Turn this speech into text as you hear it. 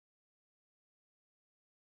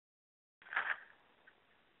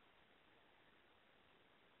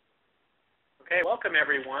Okay, welcome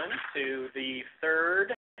everyone to the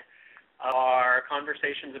third of our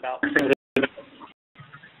conversations about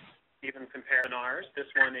Stephen Compare webinars. This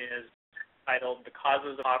one is titled The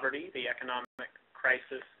Causes of Poverty, the Economic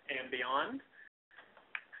Crisis, and Beyond.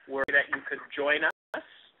 We're glad that you could join us,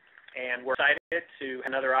 and we're excited to have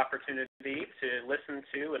another opportunity to listen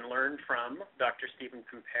to and learn from Dr. Stephen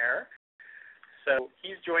Compare. So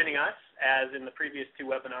he's joining us, as in the previous two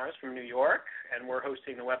webinars, from New York, and we're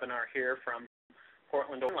hosting the webinar here from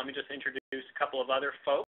Portland. Let me just introduce a couple of other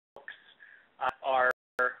folks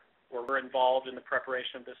we're involved in the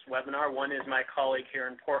preparation of this webinar. One is my colleague here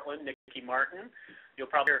in Portland, Nikki Martin.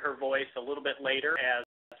 You'll probably hear her voice a little bit later as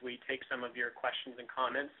we take some of your questions and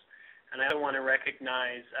comments. And I want to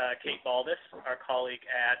recognize Kate Baldus, our colleague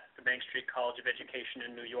at the Bank Street College of Education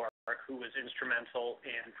in New York, who was instrumental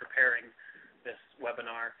in preparing this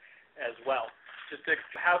webinar as well. Just a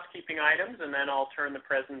housekeeping items, and then I'll turn the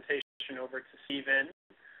presentation over to Stephen.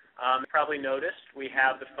 You probably noticed we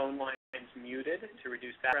have the phone lines muted to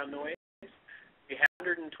reduce background noise. We have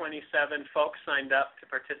 127 folks signed up to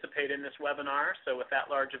participate in this webinar, so with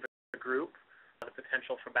that large of a group, the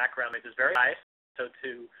potential for background noise is very high. So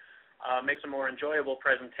to make some more enjoyable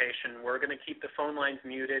presentation, we're going to keep the phone lines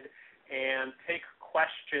muted and take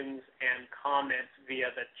questions and comments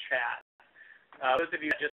via the chat. Those of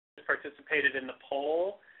you that just participated in the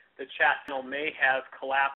poll, the chat panel may have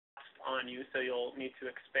collapsed on you, so you'll need to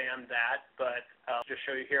expand that, but I'll just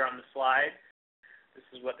show you here on the slide. This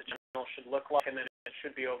is what the channel should look like, and then it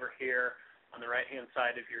should be over here on the right-hand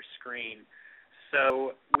side of your screen.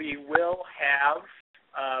 So we will have,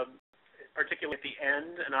 particularly at the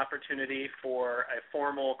end, an opportunity for a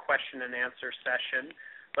formal question and answer session,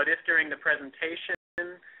 but if during the presentation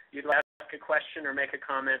you'd like to ask a question or make a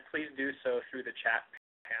comment, please do so through the chat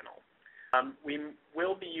panel. We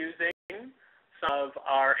will be using some of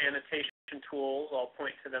our annotation tools. I'll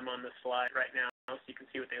point to them on the slide right now so you can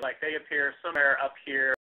see what they like. They appear somewhere up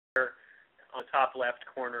here on the top left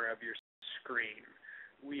corner of your screen.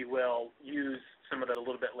 We will use some of that a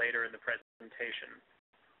little bit later in the presentation.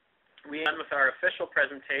 We end with our official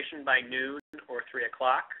presentation by noon or 3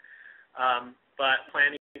 o'clock, but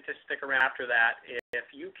planning to stick around after that if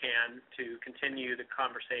you can to continue the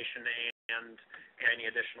conversation and any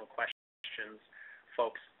additional questions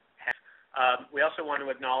folks have. We also want to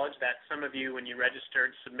acknowledge that some of you, when you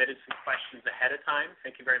registered, submitted some questions ahead of time.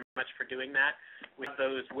 Thank you very much for doing that. We have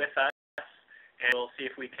those with us, and we'll see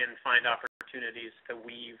if we can find opportunities to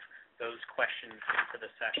weave those questions into the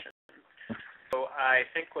session. So I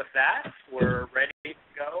think with that, we're ready to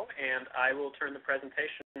go, and I will turn the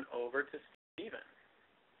presentation over to Stephen.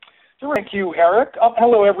 Thank you, Eric.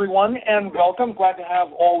 Hello, everyone, and welcome. Glad to have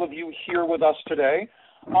all of you here with us today.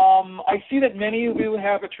 I see that many of you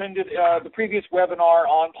have attended the previous webinar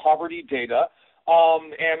on poverty data,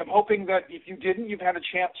 and I'm hoping that if you didn't, you've had a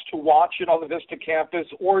chance to watch it on the Vista campus,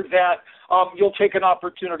 or that you'll take an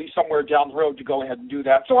opportunity somewhere down the road to go ahead and do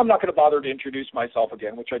that. So I'm not going to bother to introduce myself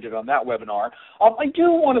again, which I did on that webinar. I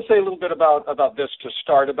do want to say a little bit about this to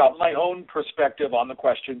start, about my own perspective on the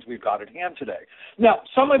questions we've got at hand today. Now,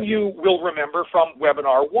 some of you will remember from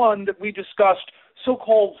webinar 1 that we discussed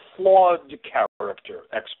so-called flawed character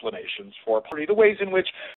explanations for poverty, the ways in which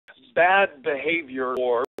bad behavior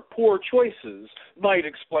or poor choices might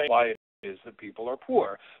explain why it is that people are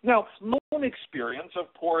poor. Now, my own experience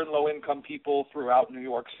of poor and low-income people throughout New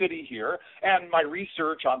York City here, and my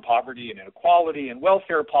research on poverty and inequality and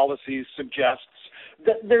welfare policies suggests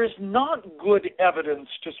that there's not good evidence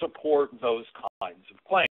to support those kinds of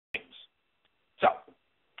claims. So,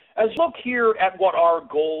 as we look here at what our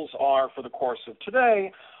goals are for the course of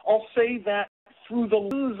today, I'll say that through the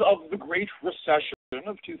lens of the Great Recession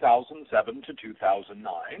of 2007 to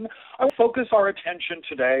 2009, I will focus our attention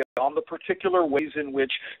today on the particular ways in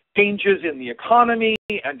which changes in the economy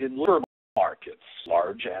and in labor markets,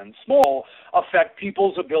 large and small, affect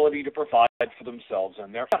people's ability to provide for themselves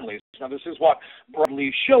and their families. Now, this is what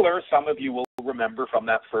Bradley Schiller, some of you will remember from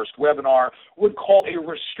that first webinar, would call a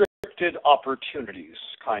restricted opportunities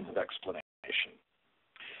kind of explanation.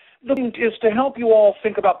 The point is to help you all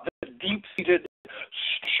think about the deep-seated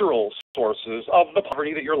structural sources of the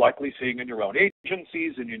poverty that you're likely seeing in your own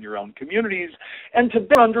agencies and in your own communities, and to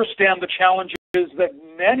better understand the challenges that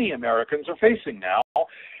many Americans are facing now,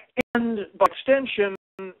 and by extension,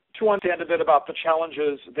 to understand a bit about the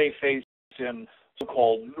challenges they face in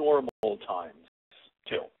so-called normal times,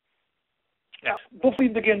 too. Now, before we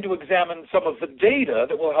begin to examine some of the data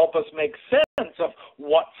that will help us make sense of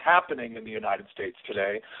what's happening in the United States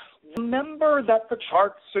today, remember that the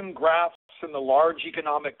charts and graphs and the large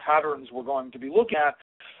economic patterns we're going to be looking at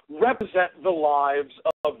represent the lives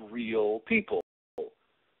of real people.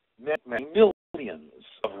 many millions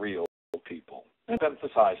of real people. And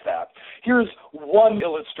emphasize that. Here's one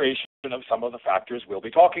illustration of some of the factors we'll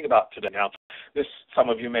be talking about today. Now, this, some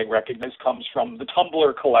of you may recognize, comes from the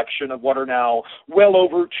Tumblr collection of what are now well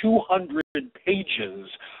over 200 pages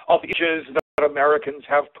of images that Americans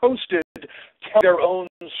have posted, tell their own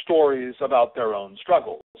stories about their own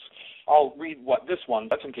struggles. I'll read what this one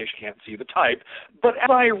does in case you can't see the type. But as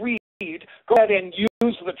I read, go ahead and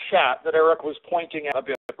use the chat that Eric was pointing at a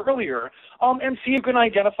bit earlier, and see if you can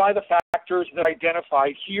identify the factors that identify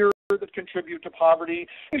here that contribute to poverty.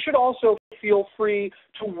 You should also feel free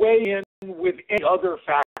to weigh in with any other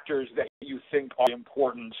factors that you think are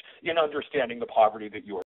important in understanding the poverty that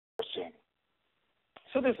you are seeing.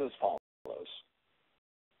 So this is as follows.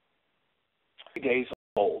 3 days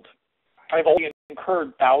old. I've already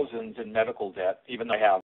incurred thousands in medical debt, even though I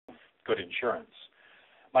have good insurance.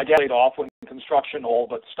 My dad laid off when construction all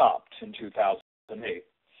but stopped in 2008.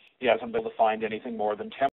 He hasn't been able to find anything more than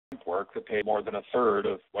temp work that paid more than a third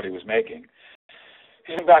of what he was making.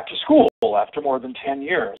 He's going back to school after more than 10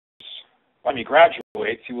 years. When he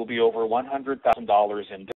graduates, he will be over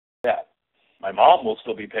 $100,000 in debt. My mom will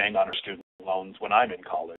still be paying on her student loans when I'm in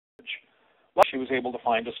college. Well, she was able to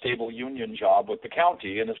find a stable union job with the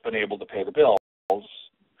county and has been able to pay the bills. Most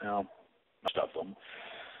of them.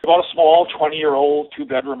 I bought a small 20-year-old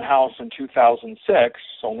 2-bedroom house in 2006,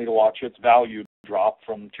 only to watch its value drop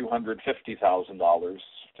from $250,000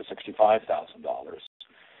 to $65,000.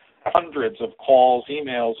 Hundreds of calls,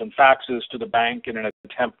 emails, and faxes to the bank in an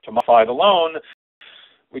attempt to modify the loan.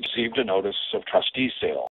 We received a notice of trustee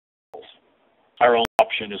sale. Our only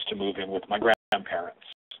option is to move in with my grandparents.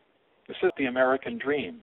 This is the American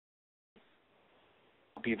dream.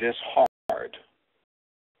 It'll be this hard.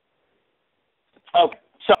 Okay.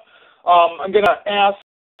 I'm going to ask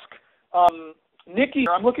Nikki.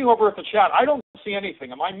 I'm looking over at the chat. I don't see anything.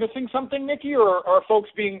 Am I missing something, Nikki, or are folks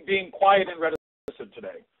being quiet and reticent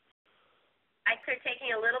today? I could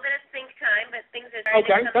taking a little bit of think time, but things are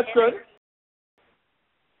okay. That's good.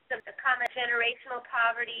 The comment generational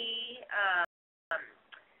poverty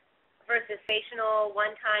versus facial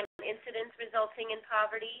one-time incidents resulting in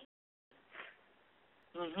poverty.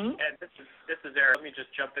 Mm-hmm. And this is Eric. Let me just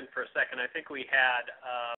jump in for a second. I think we had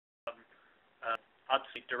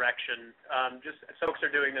obviously direction. Just folks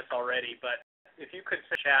are doing this already, but if you could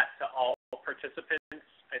chat to all participants,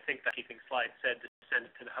 I think the keeping slide said to send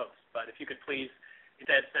it to the host. But if you could please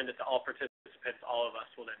instead send it to all participants, all of us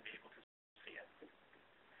will then be able to see it.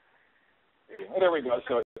 Well, there we go.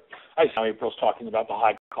 So I see April's talking about the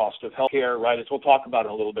high cost of healthcare, right? As we'll talk about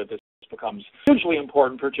in a little bit, this becomes hugely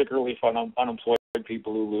important, particularly for unemployed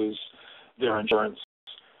people who lose their insurance.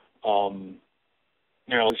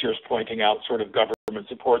 As you're pointing out, sort of government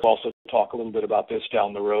support. Also talk a little bit about this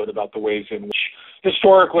down the road, about the ways in which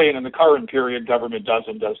historically and in the current period, government does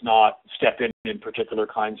and does not step in particular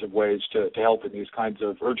kinds of ways to help in these kinds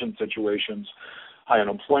of urgent situations. High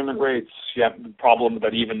unemployment rates, the problem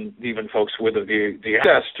that even folks with the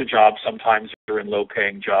access to jobs sometimes are in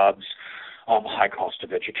low-paying jobs. High cost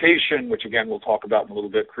of education, which again we'll talk about in a little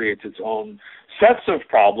bit, creates its own sets of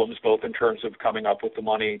problems, both in terms of coming up with the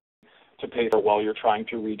money to pay for while you're trying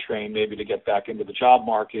to retrain, maybe to get back into the job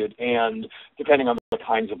market, and depending on the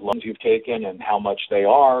kinds of loans you've taken and how much they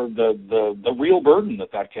are, the real burden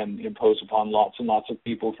that can impose upon lots and lots of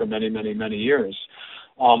people for many, many, many years.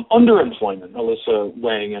 Underemployment, Alyssa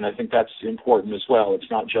weighing in, I think that's important as well.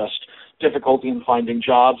 It's not just difficulty in finding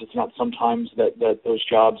jobs. It's not sometimes that those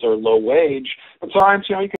jobs are low wage, but sometimes,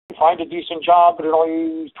 you can find a decent job, but it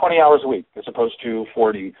only is 20 hours a week as opposed to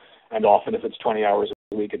 40. And often if it's 20 hours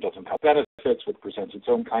a week, it doesn't have benefits, which presents its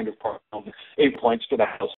own kind of problem. 8 points to the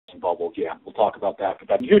housing bubble. Yeah, we'll talk about that, but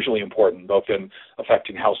that's hugely important, both in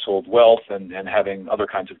affecting household wealth and having other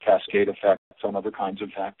kinds of cascade effects on other kinds of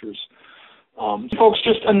factors. Folks,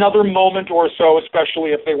 just another moment or so,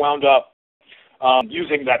 especially if they wound up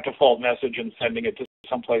using that default message and sending it to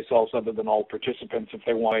someplace else other than all participants if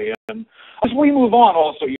they want to weigh in. As we move on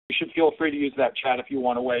also, you should feel free to use that chat if you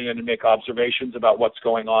want to weigh in and make observations about what's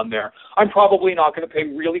going on there. I'm probably not going to pay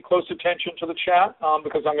really close attention to the chat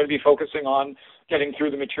because I'm going to be focusing on getting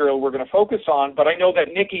through the material we're going to focus on, but I know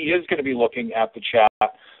that Nikki is going to be looking at the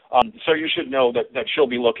chat. So you should know that she'll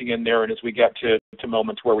be looking in there, and as we get to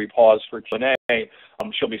moments where we pause for Q&A,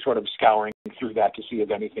 she'll be sort of scouring through that to see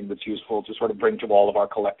if anything that's useful to sort of bring to all of our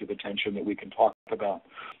collective attention that we can talk about.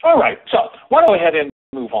 All right, so why don't we go ahead and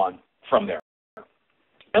move on from there?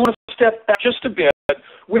 I want to step back just a bit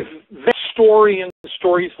with this story and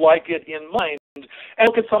stories like it in mind and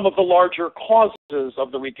look at some of the larger causes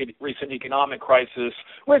of the recent economic crisis,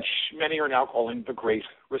 which many are now calling the Great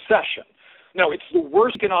Recession. Now, it's the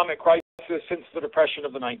worst economic crisis since the Depression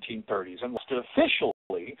of the 1930s, and lasted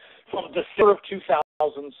officially from December of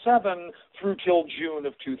 2007 through till June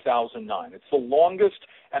of 2009. It's the longest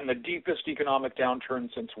and the deepest economic downturn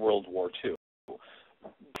since World War II.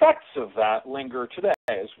 Effects of that linger today,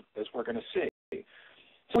 as we're going to see.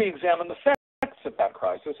 So we examine the effects of that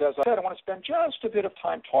crisis. As I said, I want to spend just a bit of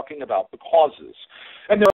time talking about the causes.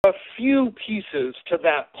 And there are a few pieces to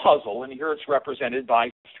that puzzle, and here it's represented by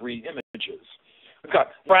three images. We've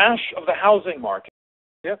got crash of the housing market,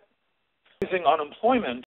 rising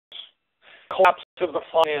unemployment, collapse of the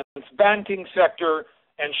finance banking sector,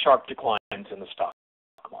 and sharp declines in the stock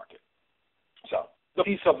market. So the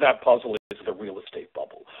piece of that puzzle is the real estate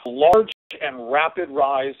bubble. A large and rapid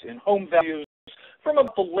rise in home values from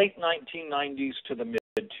about the late 1990s to the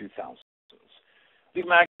mid-2000s. The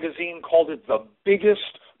magazine called it the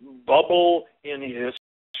biggest bubble in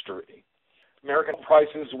history. American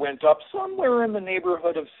prices went up somewhere in the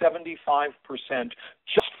neighborhood of 75%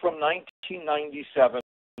 just from 1997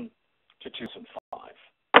 to 2005.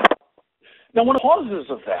 Now, one of the causes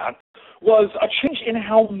of that was a change in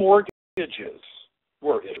how mortgages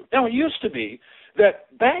were issued. Now, it used to be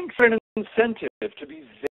that banks had an incentive to be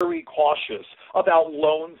very cautious about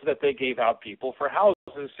loans that they gave out people for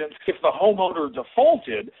houses, since if the homeowner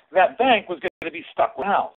defaulted, that bank was going to be stuck with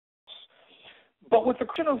the house. But with the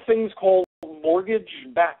creation of things called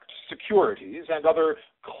mortgage-backed securities and other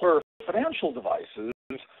clever financial devices,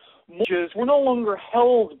 mortgages were no longer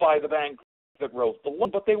held by the bank that wrote the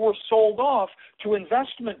loan, but they were sold off to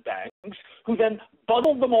investment banks who then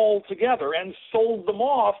bundled them all together and sold them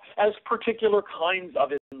off as particular kinds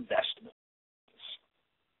of investments.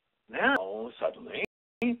 Now, suddenly,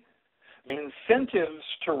 the incentives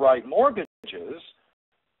to write mortgages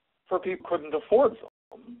for people who couldn't afford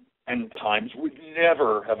them and times would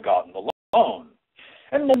never have gotten the loan.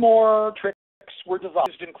 And more tricks were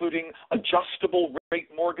devised, including adjustable rate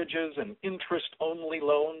mortgages and interest-only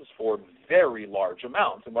loans for very large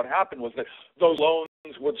amounts. And what happened was that those loans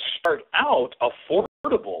would start out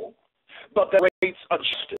affordable, but the rates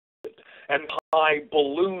adjusted and high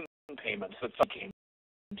balloon payments that some came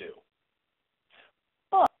due.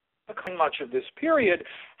 But in much of this period,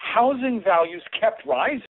 housing values kept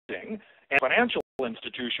rising, and financial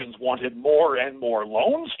institutions wanted more and more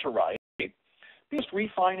loans to write. They just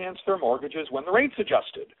refinanced their mortgages when the rates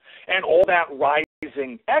adjusted. And all that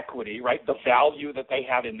rising equity, right, the value that they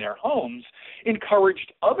had in their homes,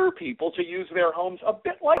 encouraged other people to use their homes a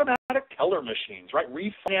bit like automatic teller machines, right,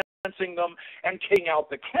 refinancing them and taking out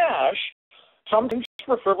the cash, sometimes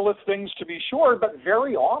for frivolous things to be sure, but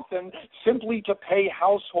very often simply to pay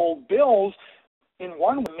household bills in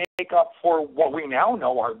one way make up for what we now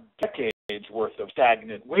know are decades worth of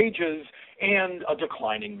stagnant wages and a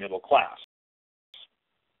declining middle class.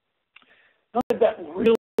 Now, that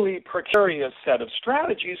really precarious set of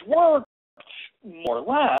strategies worked more or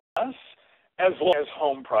less as long as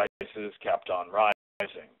home prices kept on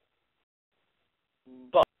rising.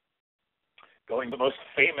 But going to the most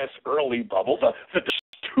famous early bubble, the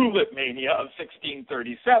tulip mania of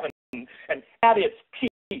 1637, and at its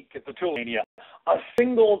peak at the tulip mania, a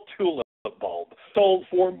single tulip bulb sold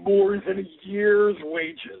for more than a year's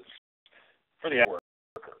wages for the average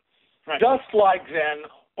worker. Right. Just like then,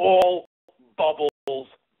 all bubbles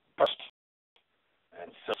burst,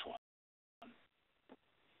 and so on.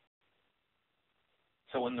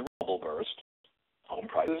 So when the bubble burst, home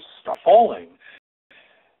prices start falling,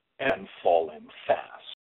 and falling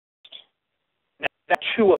fast. Now, that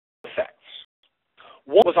had two effects.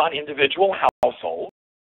 One was on individual households.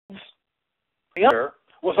 The other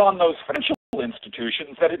was on those financial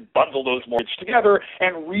institutions that had bundled those mortgages together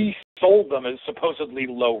and resold them as supposedly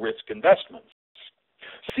low-risk investments.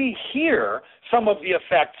 See here some of the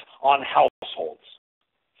effects on households.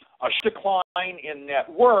 A decline in net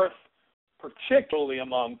worth, particularly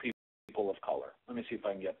among people of color. Let me see if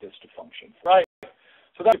I can get this to function. Right.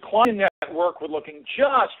 So that decline in net worth, we're looking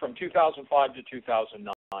just from 2005 to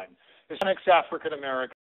 2009. Hispanics, African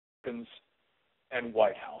Americans, and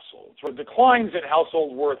white households. So declines in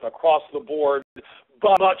household worth across the board,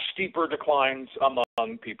 but much steeper declines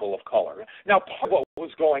among people of color. Now, part of what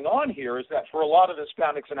was going on here is that for a lot of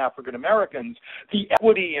Hispanics and African Americans, the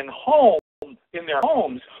equity in their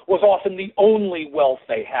homes was often the only wealth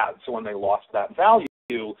they had. So when they lost that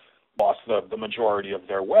value, lost the majority of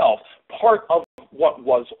their wealth. Part of what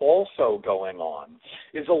was also going on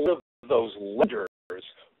is a lot of those lenders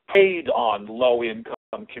paid on low-income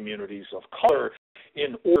communities of color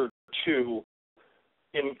in order to,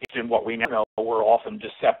 in what we now know were often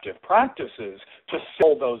deceptive practices, to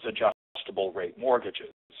sell those adjustable rate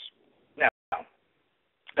mortgages. Now,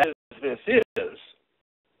 Bad as this is,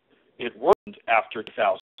 it worked after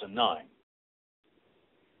 2009.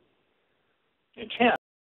 In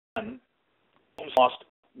 2010, homes lost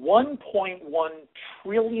 $1.1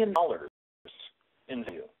 trillion in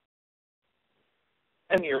value.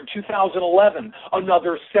 And in 2011,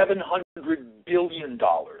 another $700 billion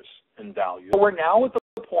in value. So we're now at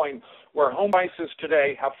the point where home prices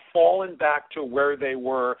today have fallen back to where they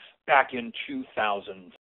were back in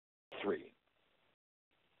 2003.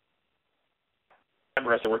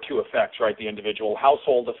 Remember, there were two effects, right? The individual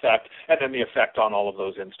household effect and then the effect on all of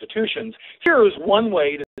those institutions. Here is one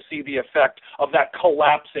way to see the effect of that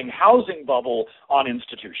collapsing housing bubble on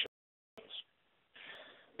institutions.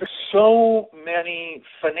 There's so many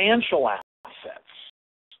financial assets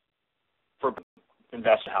for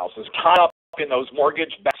investment houses tied up in those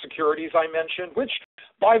mortgage-backed securities I mentioned, which,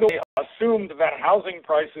 by the way, assumed that housing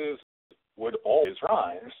prices would always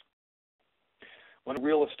rise. When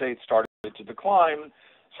real estate started to decline,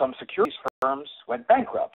 some securities firms went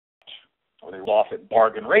bankrupt. Or they were off at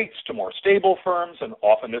bargain rates to more stable firms, and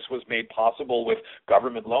often this was made possible with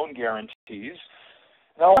government loan guarantees.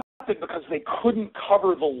 Now, because they couldn't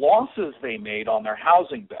cover the losses they made on their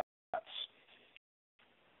housing bets.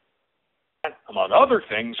 And, among other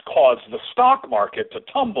things, caused the stock market to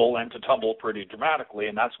tumble, and to tumble pretty dramatically,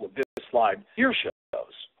 and that's what this slide here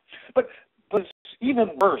shows. But it was even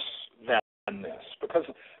worse than this, because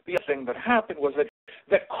the other thing that happened was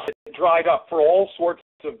that credit dried up for all sorts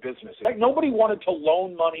of businesses. Like, nobody wanted to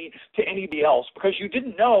loan money to anybody else because you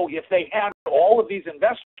didn't know if they had all of these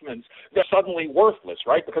investments, they're suddenly worthless,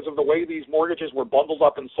 right? Because of the way these mortgages were bundled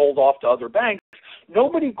up and sold off to other banks.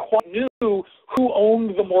 Nobody quite knew who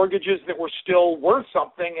owned the mortgages that were still worth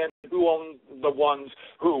something and who owned the ones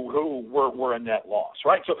who were a net loss,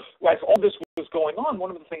 right? So as all this was going on,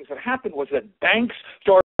 one of the things that happened was that banks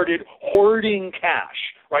started hoarding cash,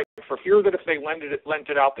 right, for fear that if they lent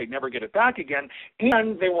it out, they'd never get it back again,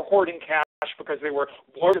 and they were hoarding cash because they were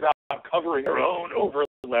worried about covering their own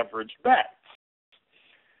over-leveraged bets.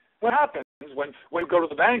 What happens when you go to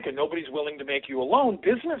the bank and nobody's willing to make you a loan?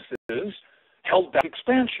 Businesses held back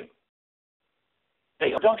expansion. They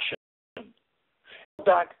held production. Held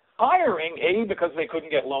back hiring, A, because they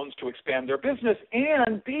couldn't get loans to expand their business,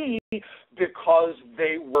 and B, because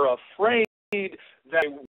they were afraid that they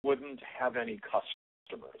wouldn't have any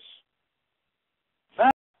customers.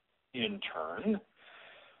 That, in turn,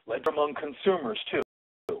 led to among consumers, too.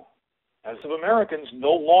 As if Americans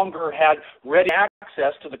no longer had ready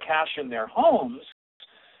access to the cash in their homes,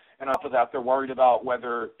 and after that they're worried about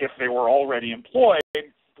whether, if they were already employed,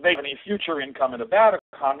 they had any future income in a bad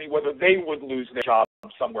economy, whether they would lose their job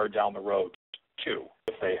somewhere down the road, too,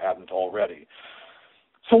 if they hadn't already.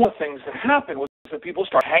 So one of the things that happened was that people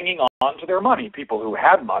started hanging on to their money. People who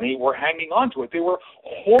had money were hanging on to it. They were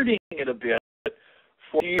hoarding it a bit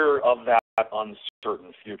for fear of that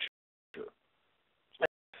uncertain future.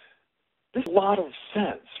 There's a lot of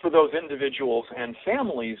sense for those individuals and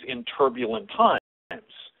families in turbulent times,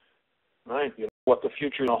 right? You know what the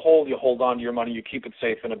future is going to hold. You hold on to your money. You keep it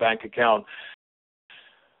safe in a bank account.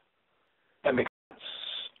 That makes sense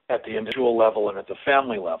at the individual level and at the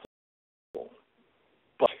family level.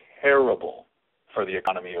 But terrible for the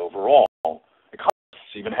economy overall.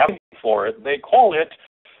 Economists even have for it. They call it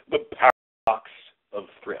the paradox of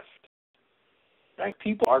thrift. Right?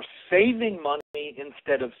 People are saving money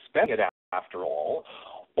instead of spending it after all.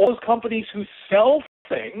 All those companies who sell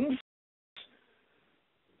things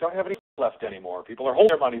don't have any left anymore. People are holding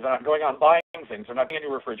their money. They're not going out and buying things. They're not buying a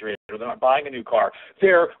new refrigerator. They're not buying a new car.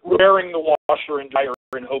 They're repairing the washer and dryer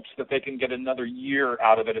in hopes that they can get another year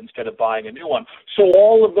out of it instead of buying a new one. So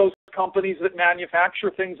all of those companies that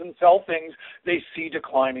manufacture things and sell things, they see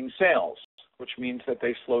declining sales, which means that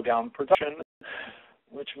they slow down production,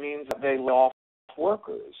 which means that they lay off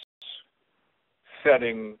workers,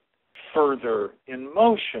 setting further in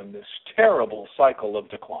motion this terrible cycle of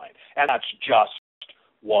decline. And that's just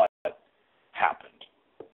what happened.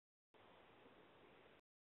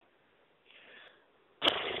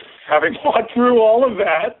 Having fought through all of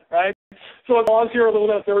that, right? So I'll pause here a little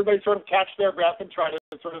bit so everybody sort of catch their breath and try to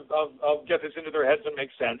sort of get this into their heads and make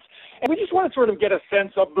sense. And we just want to sort of get a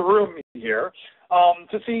sense of the room here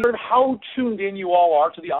to see sort of how tuned in you all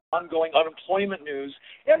are to the ongoing unemployment news,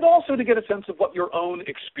 and also to get a sense of what your own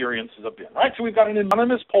experiences have been, right? So we've got an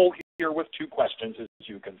anonymous poll here with 2 questions, as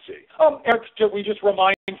you can see. Eric, should we just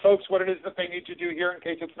remind folks what it is that they need to do here in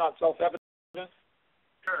case it's not self-evident?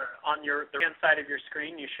 Sure. On the right-hand side of your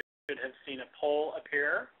screen, you should have seen a poll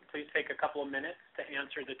appear. Please take a couple of minutes to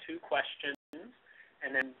answer the 2 questions,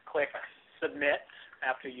 and then click Submit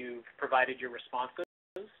after you've provided your responses.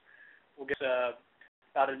 We'll get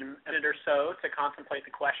about a minute or so to contemplate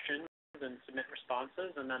the questions and submit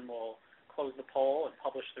responses, and then we'll close the poll and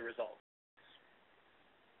publish the results.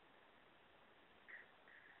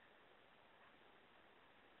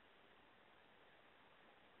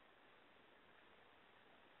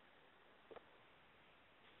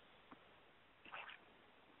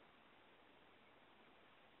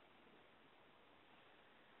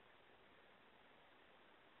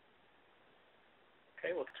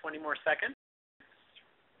 Okay, we'll 20 more seconds.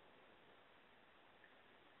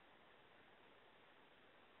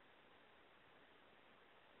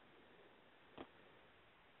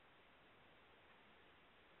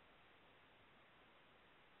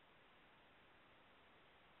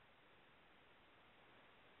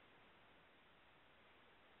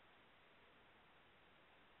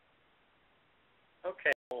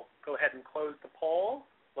 Okay, we'll go ahead and close the poll.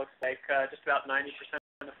 Looks like just about 90%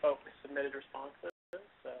 of the folks submitted responses,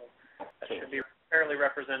 so that should be fairly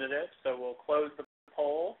representative. So we'll close the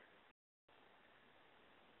poll.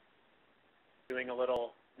 Doing a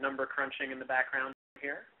little number crunching in the background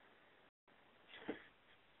here.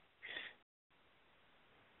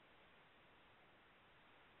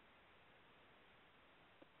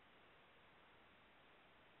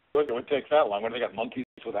 It wouldn't take that long. What, they got monkeys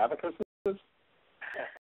with abacuses?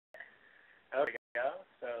 Okay,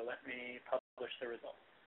 so let me publish the results.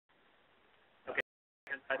 Okay,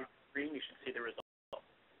 inside the screen, you should see the results.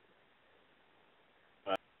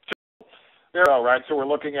 There we go, right? So we're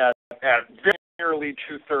looking at nearly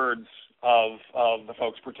 2/3 of the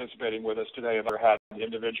folks participating with us today have ever had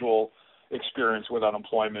individual experience with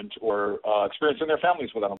unemployment or experience in their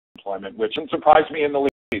families with unemployment, which didn't surprise me in the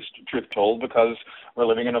least, truth told, because we're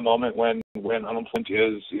living in a moment when unemployment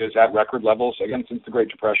is at record levels, again, since the Great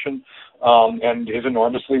Depression, and is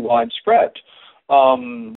enormously widespread.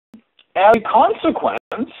 As a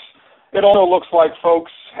consequence, it also looks like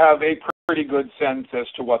folks have a pretty good sense as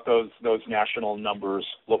to what those national numbers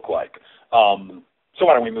look like. So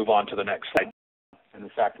why don't we move on to the next slide? And in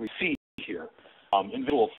fact, we see here in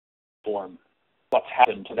visual form what's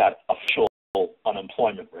happened to that official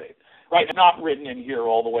unemployment rate. Right, it's not written in here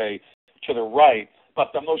all the way to the right,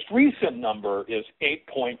 but the most recent number is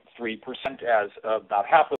 8.3%, as about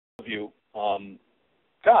half of you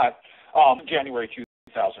got January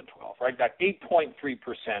 2012. Right, that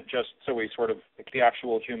 8.3%, just so we sort of the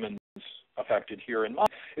actual humans affected here in mind,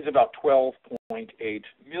 is about 12.8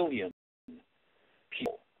 million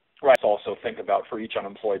people. Right. Also think about for each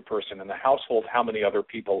unemployed person in the household how many other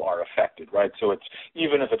people are affected. Right. So it's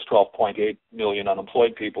even if it's 12.8 million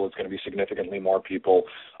unemployed people, it's going to be significantly more people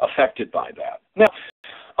affected by that. Now,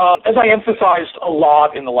 as I emphasized a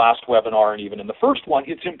lot in the last webinar and even in the first one,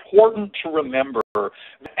 it's important to remember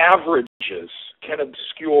that averages can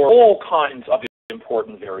obscure all kinds of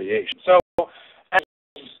important variations. So as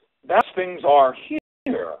things are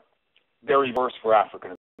here, they're reverse for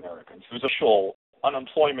African Americans. There's a shoal.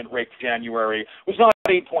 Unemployment rate for January was not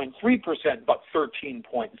 8.3%, but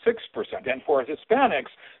 13.6%. And for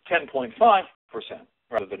Hispanics, 10.5%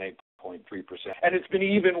 rather than 8.3%. And it's been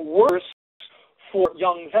even worse for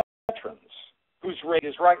young veterans, whose rate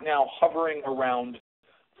is right now hovering around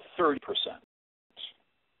 30%.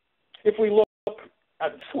 If we look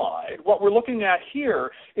at the slide, what we're looking at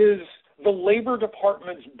here is the Labor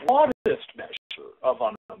Department's broadest measure of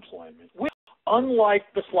unemployment, which,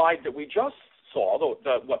 unlike the slide that we just saw,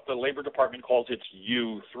 what the Labor Department calls its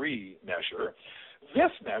U3 measure, this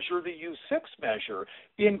measure, the U6 measure,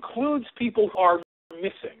 includes people who are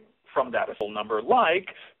missing from that full number,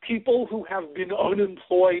 like people who have been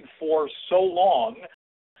unemployed for so long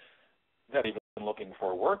that they've been looking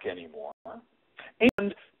for work anymore,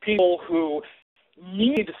 and people who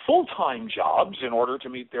need full-time jobs in order to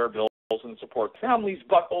meet their bills and support families,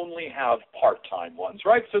 but only have part-time ones,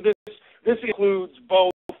 right? So this includes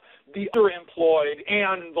both the underemployed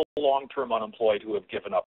and the long-term unemployed who have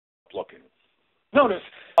given up looking. Notice,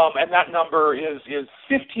 and that number is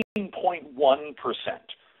 15.1%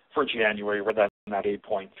 for January rather than that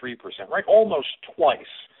 8.3%, right? Almost twice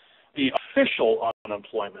the official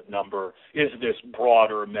unemployment number is this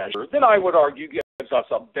broader measure that I would argue gives us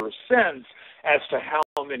a better sense as to how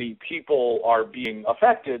many people are being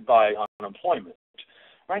affected by unemployment,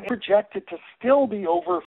 right? Projected to still be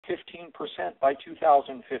over 15% by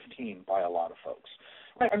 2015 by a lot of folks.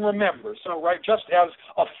 Right? And remember, so right, just as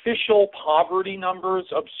official poverty numbers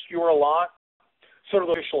obscure a lot, sort of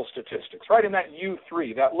official statistics, right? And that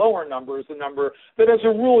U3, that lower number, is the number that as a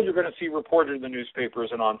rule you're going to see reported in the newspapers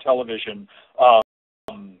and on television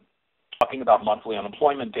talking about monthly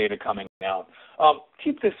unemployment data coming out.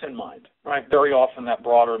 Keep this in mind, right? Very often that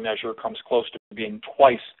broader measure comes close to being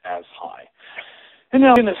twice as high. And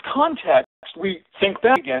now in this context, we think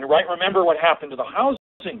back again, right? Remember what happened to the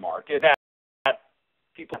housing market, that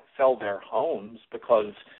people sell their homes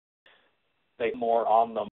because they more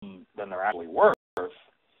on them than they're actually worth.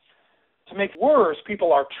 To make it worse,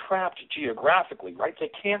 people are trapped geographically, right?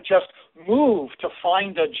 They can't just move to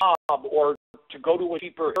find a job or to go to a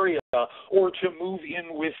cheaper area or to move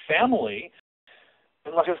in with family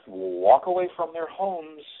and just walk away from their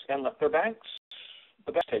homes and let the banks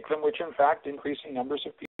take them, which in fact increasing numbers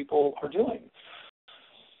of people are doing.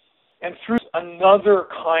 And through another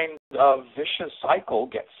kind of vicious cycle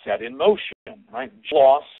gets set in motion, right?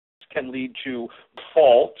 Loss can lead to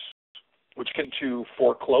default, which can lead to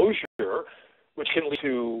foreclosure, which can lead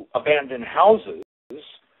to abandoned houses,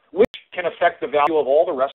 which can affect the value of all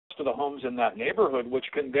the rest of the homes in that neighborhood, which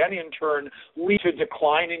can then in turn lead to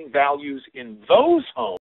declining values in those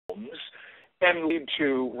homes and lead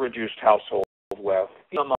to reduced household wealth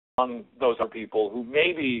among those other people who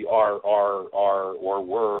maybe are or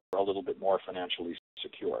were a little bit more financially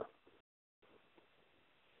secure.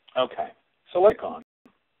 Okay, so let's go on.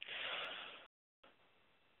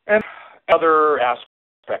 And other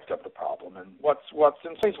aspect of the problem, and what's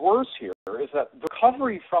in some ways worse here is that the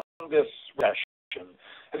recovery from this recession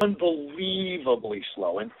is unbelievably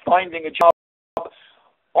slow, and finding a job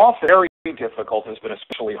often very difficult has been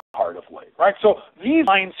especially hard of late, right? So these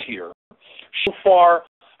lines here show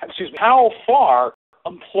how far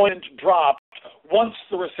employment dropped once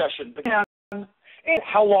the recession began, and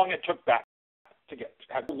how long it took to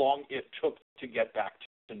get back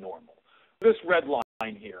to normal. This red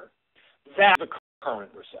line here, that's the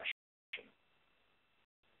current recession,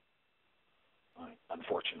 right,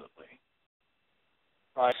 unfortunately.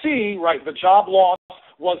 See, right, the job loss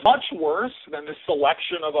was much worse than the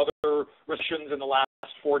selection of other recessions in the last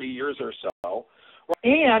 40 years or so.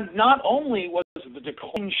 And not only was the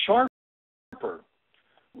decline sharper,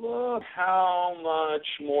 look how much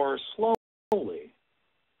more slowly.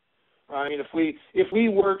 I mean, if we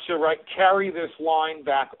were to carry this line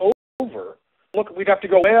back over, look, we'd have to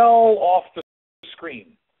go well off the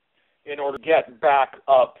screen in order to get back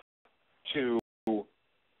up to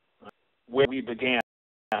where we began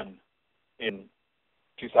in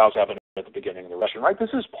 2007 at the beginning of the recession, right?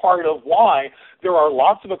 This is part of why there are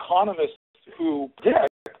lots of economists who predict,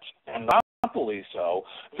 and not believe so,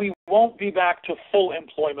 we won't be back to full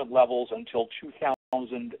employment levels until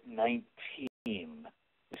 2019,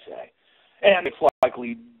 we say. And it's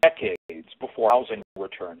likely decades before housing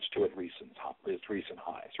returns to its recent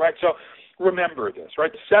highs, right? So remember this,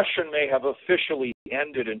 right? The recession may have officially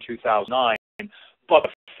ended in 2009, but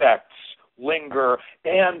effects linger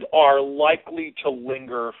and are likely to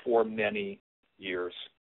linger for many years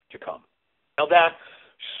to come. Now that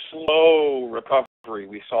slow recovery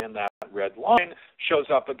we saw in that red line shows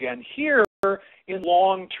up again here in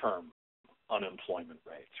long-term unemployment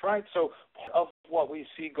rates, right? So part of what we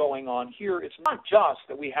see going on here, it's not just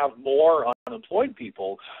that we have more unemployed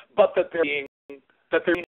people, but that they're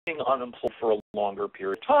being unemployed for a longer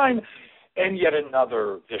period of time, and yet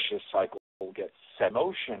another vicious cycle gets set in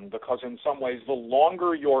motion, because in some ways the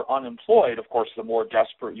longer you're unemployed, of course, the more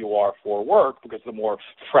desperate you are for work, because the more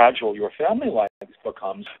fragile your family life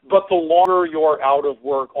becomes, but the longer you're out of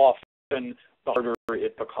work, often the harder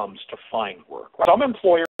it becomes to find work. Some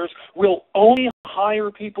employers will only hire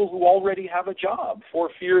people who already have a job for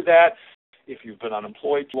fear that if you've been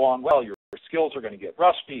unemployed too long, well, your skills are going to get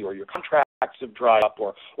rusty, or your contracts have dried up,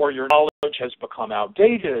 or your knowledge has become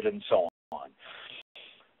outdated, and so on.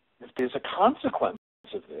 If there's a consequence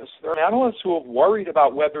of this, there are analysts who have worried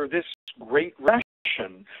about whether this Great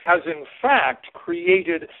Recession has in fact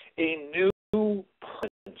created a new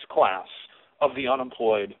class of the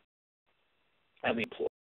unemployed and the employed.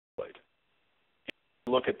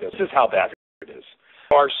 Look at this. This is how bad it is.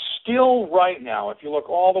 We are still right now, if you look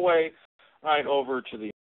all the way right over to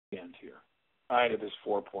the end here, right, at this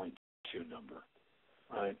 4.2 number,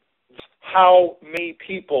 right, how many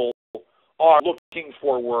people are looking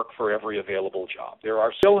for work for every available job. There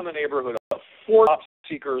are still in the neighborhood of 4 job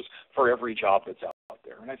seekers for every job that's out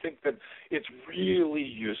there. And I think that it's really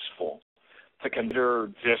useful to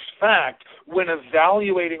consider this fact when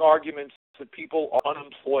evaluating arguments that people are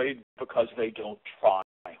unemployed because they don't try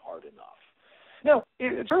hard enough. Now,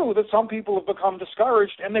 it's true that some people have become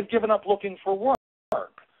discouraged and they've given up looking for work.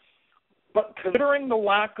 But considering the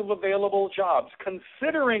lack of available jobs,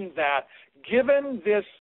 considering that given this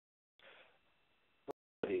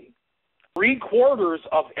 3/4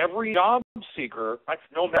 of every job seeker,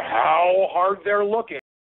 no matter how hard they're looking,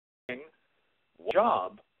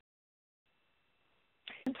 job,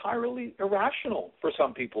 entirely irrational for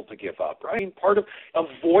some people to give up, right? I mean, part of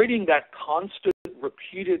avoiding that constant,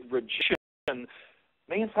 repeated rejection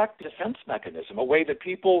may in fact be a defense mechanism, a way that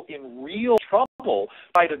people in real trouble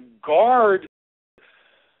try to guard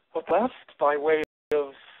what's left by way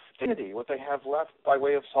of dignity, what they have left by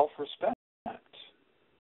way of self-respect.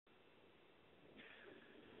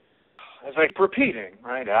 As I keep repeating,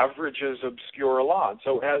 right, averages obscure a lot.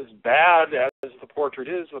 So as bad as the portrait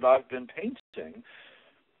is that I've been painting,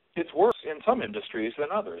 it's worse in some industries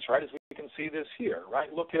than others, right? As we can see this here,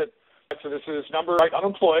 right? Look at, so this is number, right,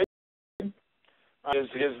 unemployed. Is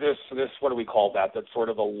this, what do we call that? That's sort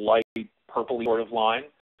of a light purpley sort of line.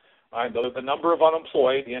 Right? The number of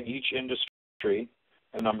unemployed in each industry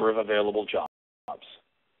and the number of available jobs.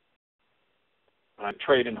 Right?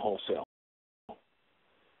 Trade and wholesale.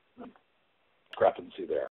 Discrepancy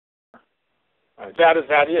there. Right. Bad as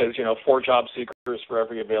that is, 4 job seekers for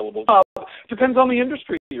every available job. Depends on the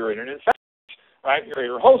industry you're in. And in fact, right,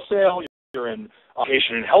 you're in wholesale, you're in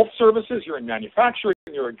education and health services, you're in manufacturing,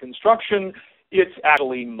 you're in construction. It's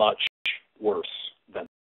actually much worse than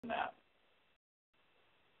that.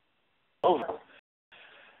 Over.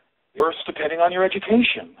 Worse depending on your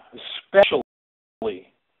education, especially the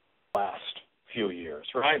last few years,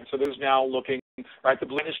 right? So this is now looking, right, the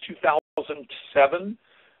line is 2007.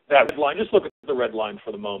 That red line, just look at the red line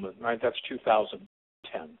for the moment, right? That's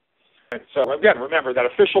 2010. Right? So again, remember that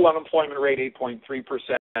official unemployment rate, 8.3%.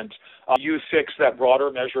 U6, that broader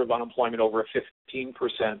measure of unemployment, over 15%.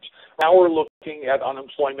 Now we're looking at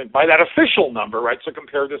unemployment by that official number, right? So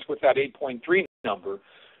compare this with that 8.3 number,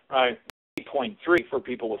 right? 8.3 for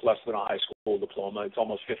people with less than a high school diploma. It's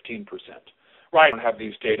almost 15%. Right? I don't have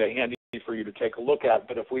these data handy for you to take a look at,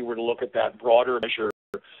 but if we were to look at that broader measure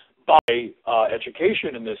by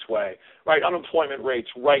education in this way, right? Unemployment rates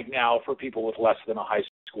right now for people with less than a high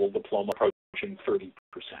school diploma approaching 30%.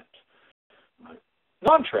 Right?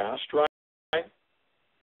 Contrast, right?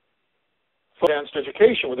 For advanced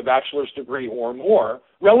education with a bachelor's degree or more,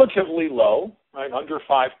 relatively low, right? Under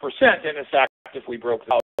 5%. And in fact, if we broke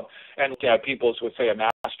it up and looked at people with, say, a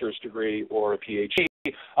master's degree or a PhD,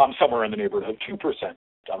 somewhere in the neighborhood of 2%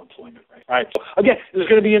 unemployment rate. Right? So again, there's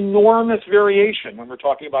going to be enormous variation when we're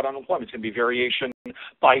talking about unemployment. It's going to be variation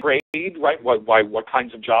by grade, right? What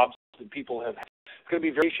kinds of jobs that people have had. It's going to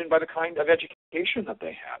be variation by the kind of education that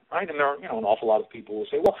they had, right? And there are, an awful lot of people who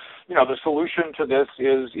say, well, the solution to this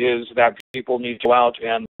is that people need to go out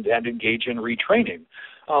and engage in retraining.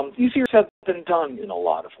 Easier said than done in a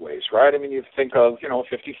lot of ways, right? I mean, you think of, a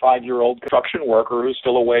 55-year-old construction worker who's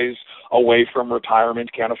still a ways away from retirement,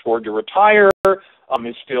 can't afford to retire,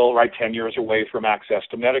 is still, 10 years away from access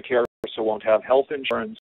to Medicare, so won't have health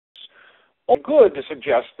insurance. All good to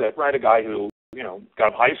suggest that, a guy who, got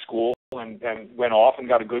out of high school and went off and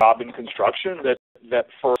got a good job in construction, that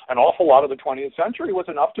for an awful lot of the 20th century was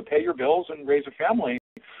enough to pay your bills and raise a family.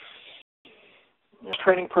 Where's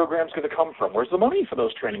training programs going to come from? Where's the money for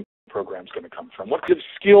those training programs going to come from? What kind of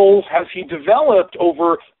skills has he developed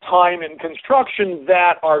over time in construction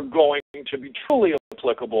that are going to be truly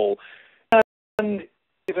applicable? And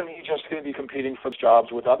isn't he just going to be competing for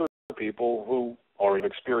jobs with other people who already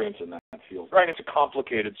have experience in that field? Right? It's a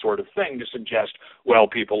complicated sort of thing to suggest, well,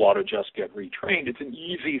 people ought to just get retrained. It's an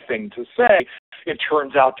easy thing to say. It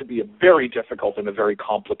turns out to be a very difficult and a very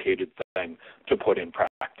complicated thing to put in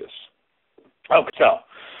practice. Okay, so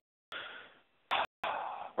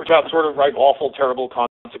we're talking sort of awful, terrible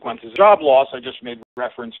consequences of job loss. I just made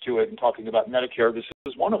reference to it in talking about Medicare. This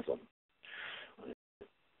is one of them.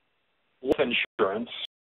 Life insurance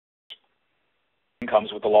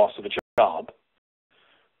comes with the loss of a job.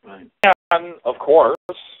 Right. And, of course,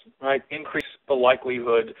 increase the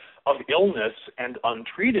likelihood of illness and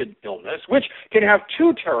untreated illness, which can have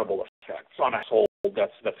two terrible effects on a household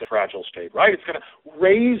that's a fragile state, right? It's going to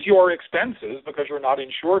raise your expenses because you're not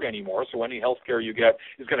insured anymore, so any health care you get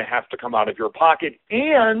is going to have to come out of your pocket,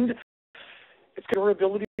 and it's your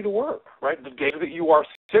ability to work, right? The day that you are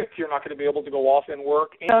sick, you're not going to be able to go off and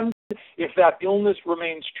work, and if that illness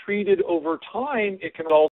remains treated over time, it can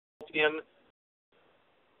result in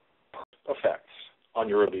effects on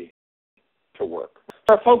your ability to work.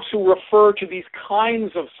 There are folks who refer to these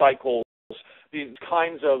kinds of cycles, these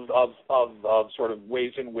kinds of sort of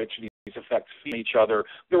ways in which these effects feed each other.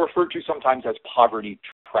 They're referred to sometimes as poverty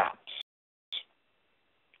traps.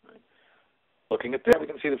 Right. Looking at this, we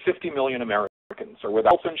can see that 50 million Americans are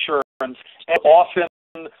without health insurance, and often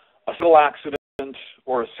a single accident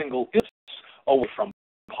or a single illness away from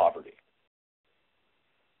poverty.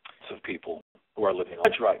 Of people who are living on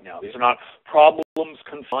the edge right now. These are not problems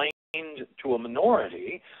confined to a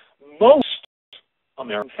minority. Most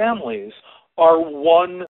American families are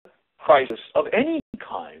one crisis of any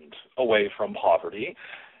kind away from poverty.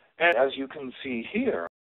 And as you can see here,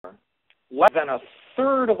 less than a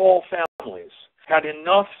third of all families had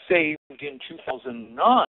enough saved in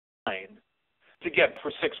 2009 to get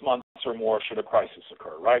for 6 months or more should a crisis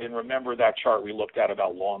occur, right? And remember that chart we looked at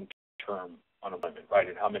about long-term unemployment, right,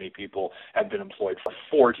 and how many people had been employed for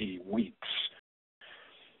 40 weeks.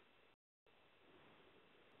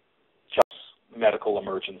 Just medical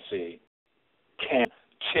emergency can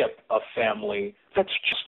tip a family that's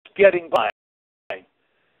just getting by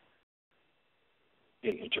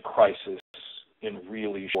into crisis in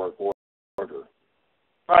really short order.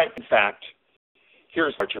 Right? In fact,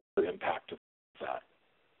 here's the larger impact of that.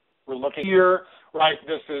 We're looking here, right?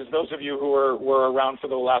 This is, those of you who were around for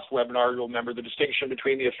the last webinar, you'll remember the distinction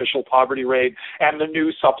between the official poverty rate and the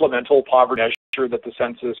new supplemental poverty measure that the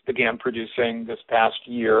census began producing this past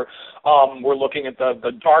year. We're looking at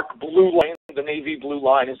the dark blue line, the navy blue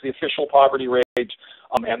line is the official poverty rate,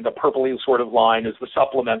 and the purpley sort of line is the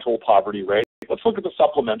supplemental poverty rate. Let's look at the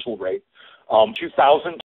supplemental rate.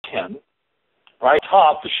 2010. Right,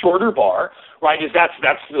 top, the shorter bar, right, is that's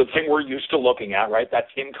the thing we're used to looking at, right? That's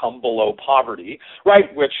income below poverty,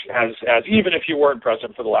 right? Which, as even if you weren't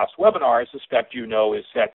present for the last webinar, I suspect you know is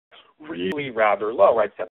set really rather low,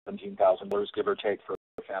 right? $17,000, give or take, for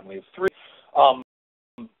a family of three.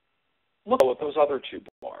 Look at those other two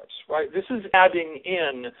bars, right? This is adding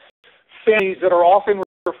in families that are often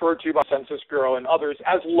referred to by the Census Bureau and others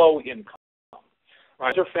as low income.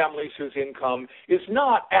 Right, these are families whose income is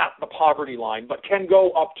not at the poverty line, but can go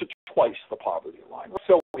up to twice the poverty line.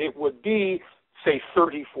 So it would be, say,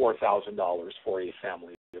 $34,000 for a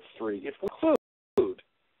family of three. If we include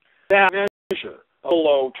that measure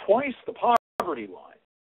below twice the poverty line,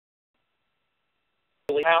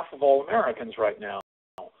 nearly half of all Americans right now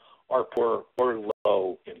are poor or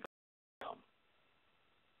low income.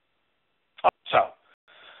 So,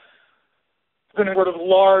 it's been a sort of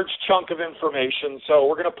large chunk of information, so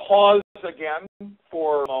we're going to pause again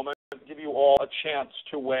for a moment and give you all a chance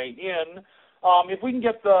to weigh in. If we can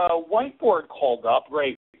get the whiteboard called up,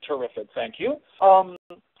 great, terrific, thank you.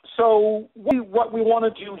 So what we want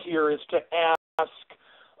to do here is to ask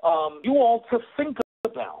you all to think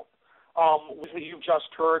about what you've just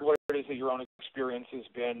heard, what it is that your own experience has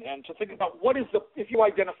been, and to think about what is if you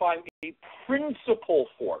identify a principal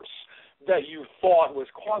force that you thought was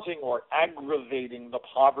causing or aggravating the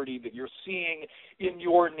poverty that you're seeing in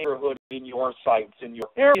your neighborhood, in your sites, in your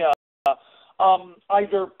area,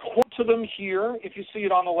 either point to them here, if you see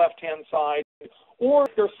it on the left-hand side, or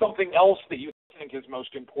if there's something else that you think is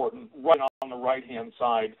most important, right on the right-hand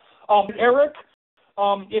side. Eric,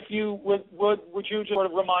 if you would you just sort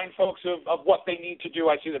of remind folks of what they need to do?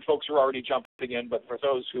 I see that folks are already jumping in, but for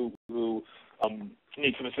those who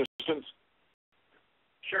need some assistance.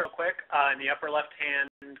 Sure, real quick. In the upper left-hand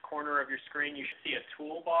corner of your screen, you should see a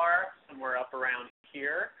toolbar somewhere up around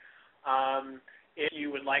here. If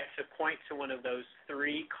you would like to point to one of those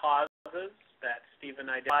three causes that Stephen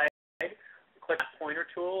identified, click that pointer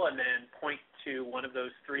tool and then point to one of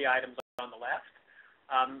those three items on the left.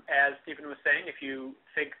 As Stephen was saying, if you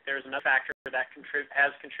think there's another factor that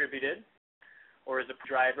has contributed or is a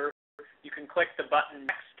driver, you can click the button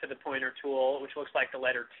next to the pointer tool, which looks like the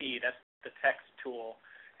letter T. That's the text tool.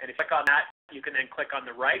 And if you click on that, you can then click on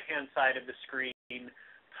the right-hand side of the screen,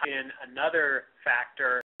 type in another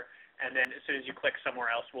factor, and then as soon as you click somewhere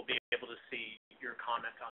else, we'll be able to see your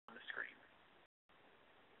comment on the screen.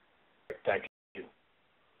 Thank you.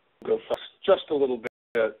 Go just a little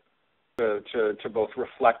bit to both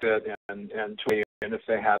reflect it and to weigh in if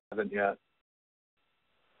they haven't yet.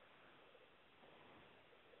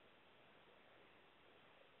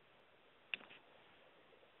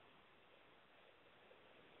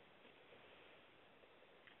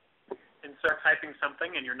 Start typing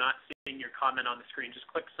something and you're not seeing your comment on the screen, just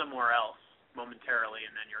click somewhere else momentarily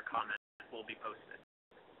and then your comment will be posted.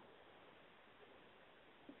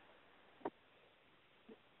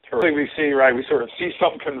 We see, right, we sort of see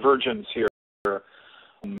some convergence here.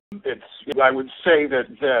 I would say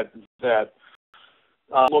that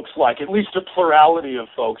looks like at least a plurality of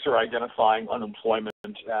folks are identifying unemployment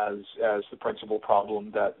as the principal problem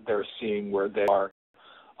that they're seeing where they are.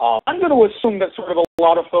 I'm going to assume that sort of a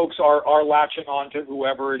lot of folks are latching on to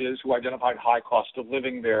whoever it is who identified high cost of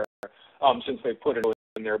living there, since they put it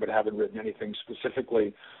in there but haven't written anything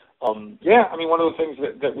specifically. Yeah, I mean, one of the things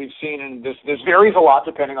that we've seen, and this varies a lot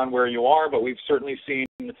depending on where you are, but we've certainly seen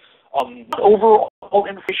overall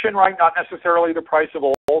inflation, right? Not necessarily the price of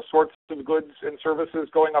all sorts of goods and services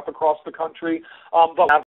going up across the country,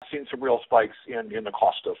 but I've seen some real spikes in the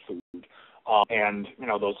cost of food. And, you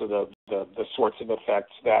know, those are the the sorts of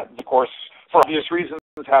effects that, of course, for obvious reasons,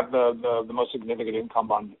 have the most significant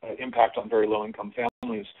impact on very low-income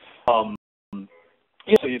families.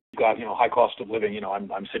 So you've got, high cost of living.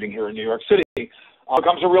 I'm sitting here in New York City.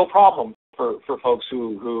 Becomes a real problem for folks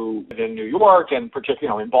who live in New York, and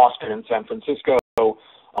particularly, in Boston and San Francisco,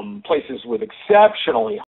 places with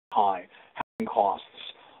exceptionally high housing costs.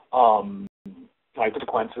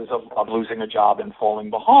 Consequences of losing a job and falling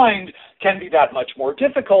behind can be that much more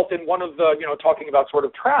difficult. And one of the, talking about sort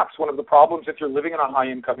of traps, one of the problems if you're living in a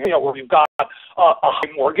high-income area where you've got a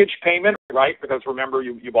high mortgage payment, right? Because remember,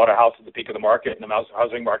 you bought a house at the peak of the market and the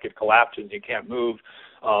housing market collapses and you can't move.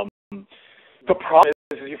 The problem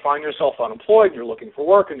is you find yourself unemployed, you're looking for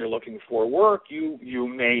work, you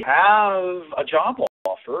may have a job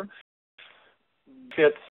offer.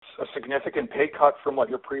 It's a significant pay cut from what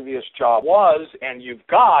your previous job was, and you've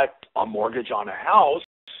got a mortgage on a house.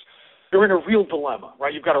 You're in a real dilemma,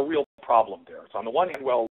 right? You've got a real problem there. So on the one hand,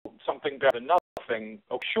 well, something better than nothing,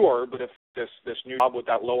 oh, sure, but if this new job with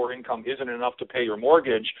that lower income isn't enough to pay your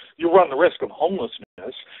mortgage, you run the risk of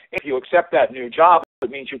homelessness. If you accept that new job,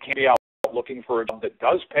 it means you can't be out looking for a job that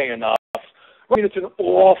does pay enough. I mean, it's an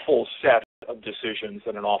awful set of decisions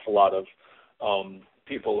that an awful lot of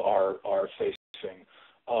people are facing.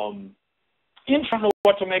 In terms of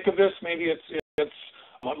what to make of this, maybe it's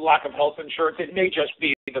lack of health insurance. It may just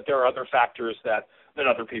be that there are other factors that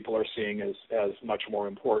other people are seeing as much more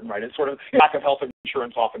important, right? And sort of lack of health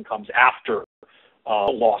insurance often comes after the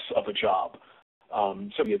loss of a job.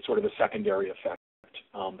 So it's sort of a secondary effect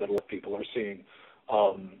that a lot of people are seeing.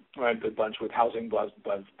 Right, a bunch with housing, but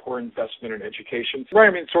poor investment in education. Right,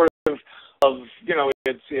 I mean, sort of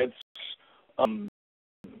it's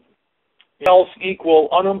else equal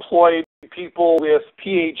unemployed people with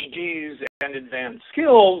PhDs and advanced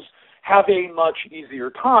skills have a much easier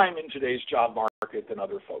time in today's job market than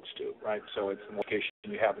other folks do, right? So it's an location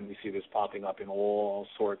we have, and we see this popping up in all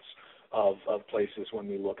sorts of places when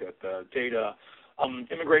we look at the data.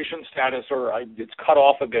 Immigration status, it's cut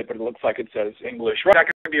off a bit, but it looks like it says English. Right, that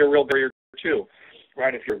can be a real barrier too,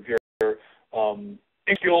 right? If your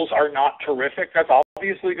skills are not terrific, that's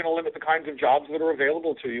obviously going to limit the kinds of jobs that are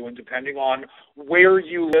available to you, and depending on where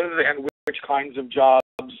you live and which kinds of jobs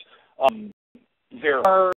there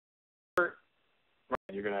are,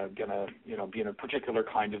 you're gonna be in a particular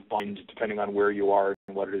kind of bind depending on where you are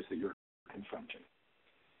and what it is that you're confronting.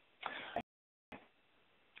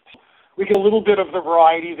 We get a little bit of the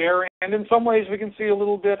variety there, and in some ways we can see a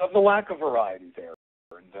little bit of the lack of variety there,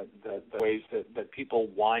 and the ways that people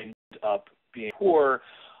wind up being poor.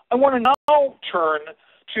 I want to now turn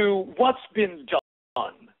to what's been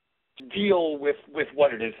done to deal with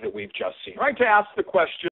what it is that we've just seen, right? To ask the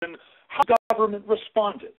question, how the government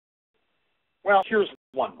responded? Well, here's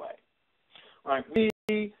one way, right?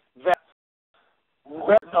 That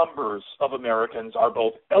numbers of Americans are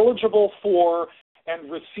both eligible for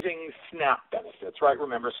and receiving SNAP benefits, right?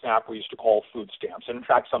 Remember, SNAP we used to call food stamps, and in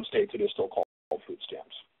fact, some states it is still called food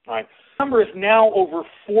stamps, right? The number is now over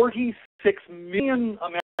 46 million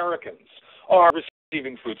Americans are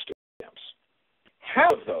receiving food stamps.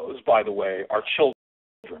 Half of those, by the way, are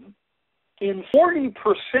children. And 40%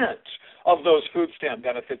 of those food stamp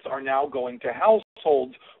benefits are now going to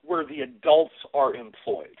households where the adults are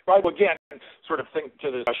employed, right? Again, sort of think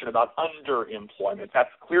to the question about underemployment. That's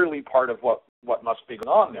clearly part of what must be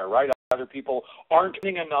going on there, right? Either people aren't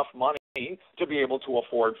earning enough money to be able to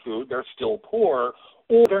afford food, they're still poor,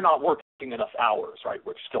 or they're not working enough hours, right,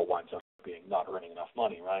 which still winds up being not earning enough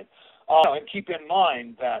money, right? And keep in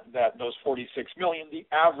mind that those 46 million, the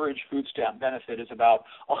average food stamp benefit is about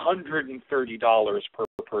 $130 per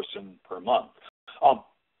person per month. A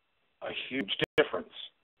huge difference,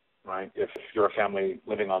 right, if you're a family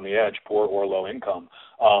living on the edge, poor or low income,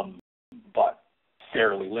 but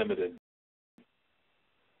fairly limited.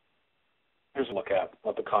 Here's a look at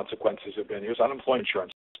what the consequences have been. Here's unemployment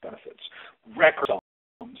insurance benefits. Record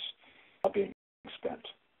sums are being spent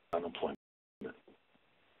on unemployment.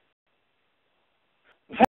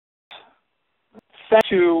 Thanks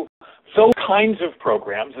to those kinds of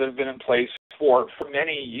programs that have been in place for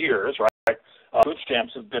many years, right? Food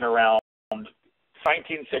stamps have been around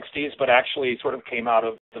 1960s, but actually sort of came out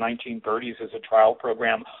of the 1930s as a trial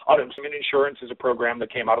program. Unemployment insurance is a program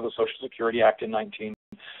that came out of the Social Security Act in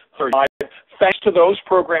 1935. Thanks to those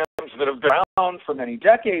programs that have been around for many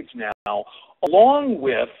decades now, along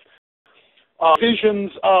with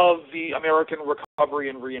visions of the American Recovery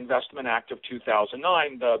and Reinvestment Act of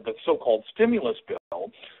 2009, the so-called stimulus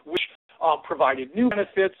bill, which provided new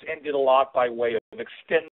benefits and did a lot by way of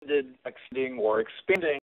extending or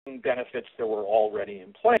expanding benefits that were already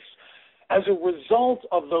in place. as a result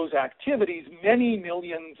of those activities, many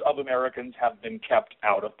millions of Americans have been kept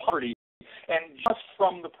out of poverty. And just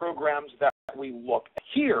from the programs that we look at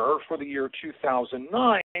here for the year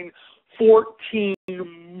 2009, 14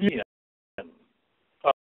 million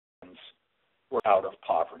Americans were out of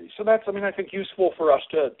poverty. So that's, I think, useful for us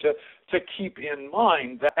to keep in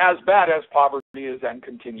mind that as bad as poverty is and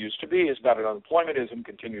continues to be, as bad as unemployment is and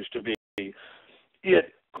continues to be,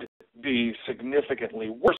 it could be significantly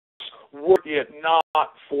worse were it not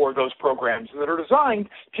for those programs that are designed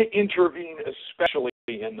to intervene, especially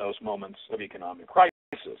in those moments of economic crisis.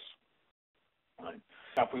 Right?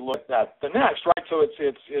 Now, if we look at the next, right? So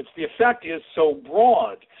it's the effect is so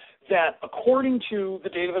broad that according to the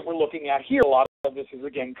data that we're looking at here, a lot of this is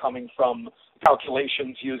again coming from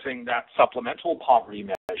calculations using that supplemental poverty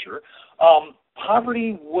measure.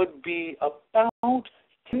 Poverty would be about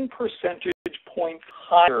 10 percentage points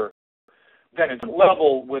higher than its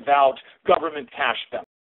level without government cash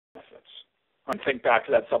benefits. And think back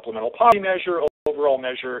to that supplemental poverty measure. Overall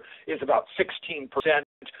measure is about 16%.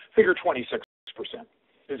 Figure 26%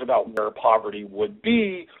 is about where poverty would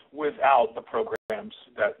be without the programs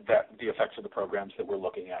that the effects of the programs that we're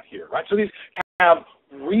looking at here. Right. So these have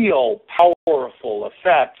real powerful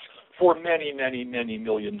effects for many, many, many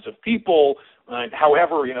millions of people.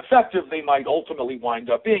 However ineffective they might ultimately wind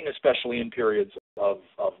up being, especially in periods of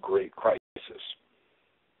great crisis.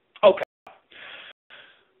 Okay.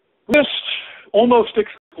 List almost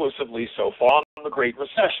exclusively so far on the Great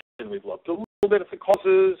Recession. We've looked a little bit at the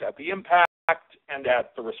causes, at the impact, and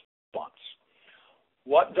at the response.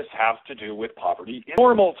 What does this have to do with poverty in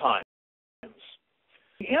normal times?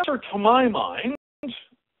 The answer to my mind,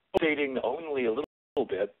 stating only a little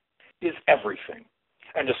bit, is everything,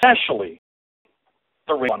 and especially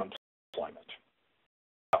the rate of unemployment.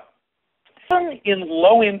 In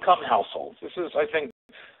low-income households, this is, I think,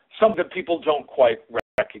 something that people don't quite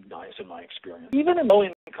recognize in my experience. Even in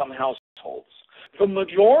low-income households, the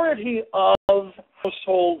majority of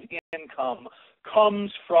household income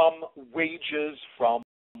comes from wages from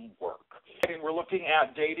work. And we're looking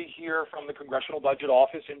at data here from the Congressional Budget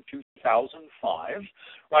Office in 2005.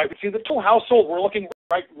 Right, we see the total household. We're looking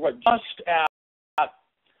just at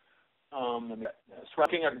we're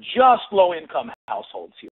looking at just low-income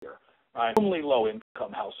households here. Right, only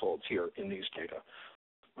low-income households here in these data.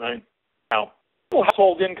 Right, now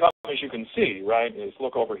household income, as you can see, right, is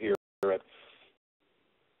look over here at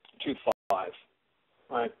 2.5.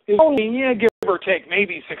 Right, is only give or take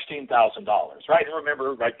maybe $16,000. Right, and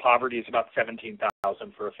remember, right, poverty is about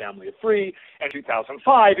 $17,000 for a family of three, and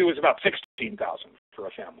 2005 it was about $16,000 for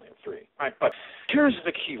a family of three. Right, but here's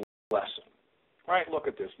the key lesson. Right, look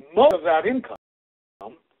at this. Most of that income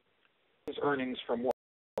is earnings from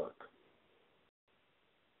work.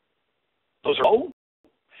 Those are low,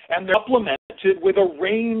 and they're supplemented with a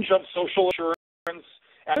range of social insurance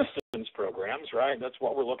and assistance programs, right? That's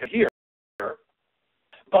what we're looking at here.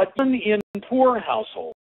 But even in poor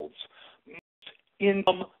households,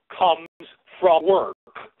 income comes from work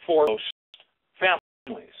for most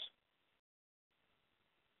families.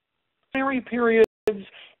 Periods and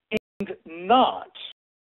not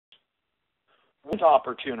when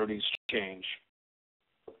opportunities change,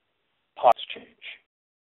 pots change.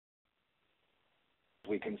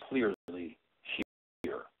 We can clearly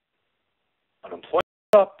hear unemployment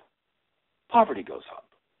goes up, poverty goes up.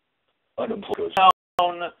 Unemployment goes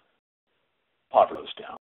down, poverty goes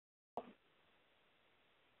down.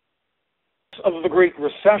 Of the Great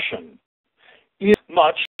Recession is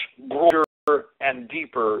much broader and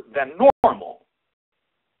deeper than normal.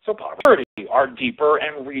 So poverty are deeper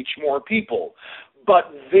and reach more people.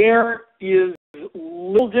 But there is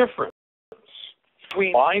little difference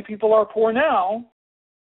between why people are poor now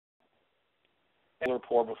and they were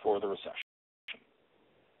poor before the recession.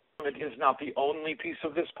 It is not the only piece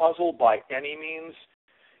of this puzzle by any means.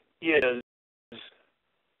 It is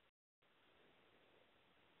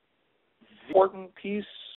the important piece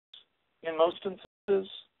in most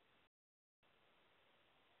instances.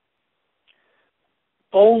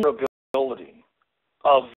 Vulnerability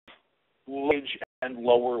of wage and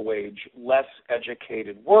lower wage, less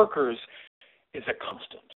educated workers is a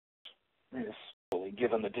constant,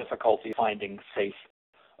 given the difficulty finding safe,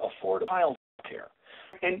 affordable child care.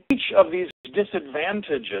 And each of these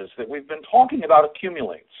disadvantages that we've been talking about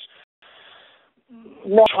accumulates.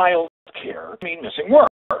 Lost child care can mean missing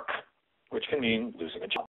work, which can mean losing a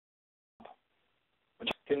job, which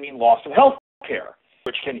can mean loss of health care,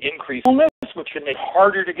 which can increase illness, which can make it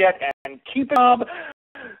harder to get and keep a job,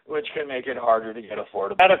 which can make it harder to get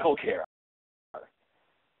affordable medical care.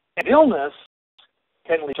 And illness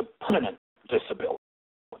can lead to permanent disability.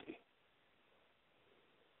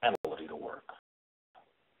 and ability to work,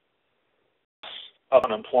 of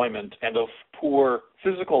unemployment and of poor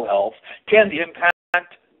physical health can impact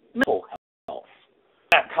mental health.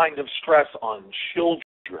 That kind of stress on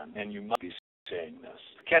children, and you might be saying this,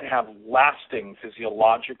 can have lasting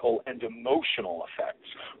physiological and emotional effects,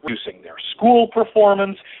 reducing their school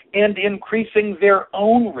performance and increasing their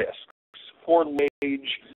own risks for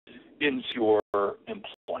wage-insecure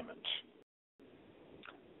employment.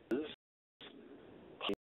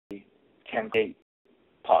 Can create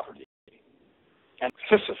poverty. And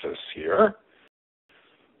Sisyphus here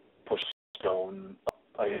pushed a stone up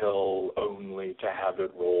a hill only to have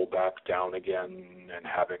it roll back down again and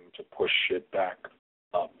having to push it back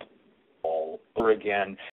up all over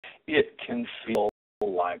again. It can feel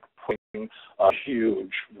like putting a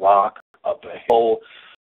huge rock up a hill,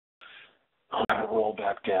 roll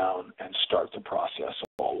back down, and start the process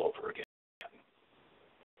all over again.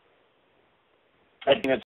 I think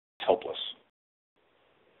it's hopeless.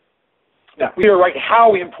 Now, we are right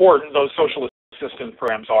how important those social assistance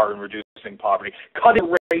programs are in reducing poverty. Cutting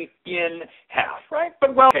the rate in half, right?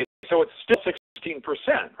 But, well, okay, so it's still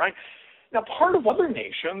 16%, right? Now, part of other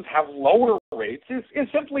nations have lower rates is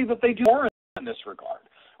simply that they do more in this regard,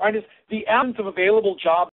 right? Is the absence of available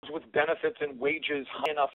jobs with benefits and wages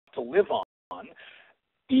high enough to live on.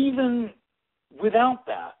 Even without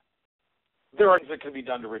that, there are things that can be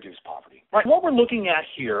done to reduce poverty, right? What we're looking at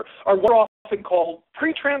here are what are often called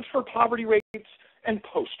pre-transfer poverty rates and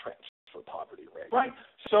post-transfer poverty rates, right?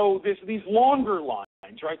 So these longer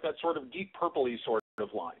lines, right, that sort of deep purpley sort of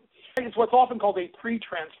line, it's what's often called a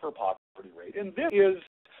pre-transfer poverty rate. And this is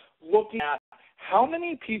looking at how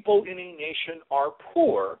many people in a nation are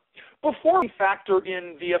poor before we factor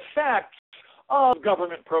in the effects of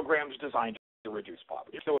government programs designed to reduce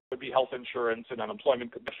poverty. So it would be health insurance and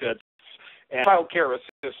unemployment benefits and child care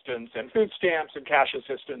assistance and food stamps and cash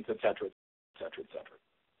assistance, et cetera, et cetera, et cetera.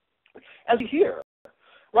 As here,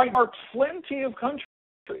 right, there are plenty of countries,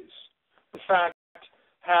 in fact,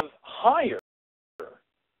 have higher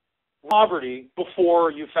poverty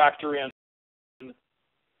before you factor in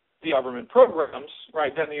the government programs,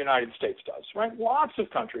 right, than the United States does, right? Lots of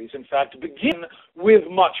countries, in fact, begin with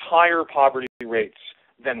much higher poverty rates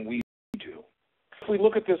than we do. If we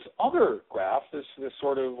look at this other graph, this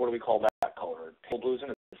sort of, what do we call that color? Pale blues,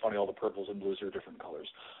 and it's funny, all the purples and blues are different colors.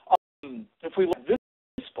 If we look at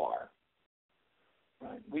this bar,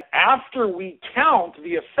 right, after we count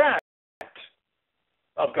the effect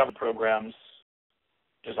of government programs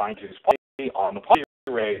designed to reduce poverty on the poverty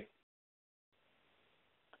rate,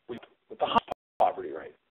 with the high poverty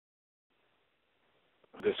rate,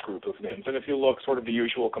 this group of names. And if you look, sort of the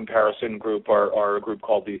usual comparison group are a group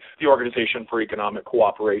called the Organization for Economic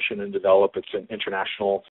Cooperation and Development. It's an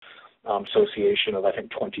international association of, I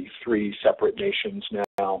think, 23 separate nations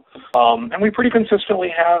now. And we pretty consistently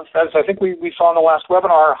have, as I think we saw in the last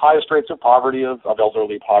webinar, highest rates of poverty, of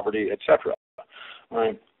elderly poverty, et cetera.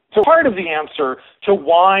 Right? So part of the answer to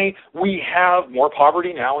why we have more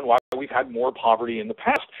poverty now and why we've had more poverty in the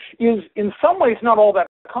past is in some ways not all that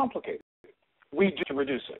complicated. We do to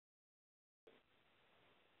reduce it.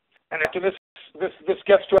 And after this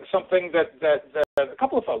gets to something that a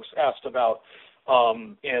couple of folks asked about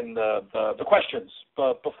in the questions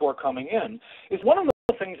before coming in, is one of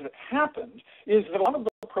the things that happened is that a lot of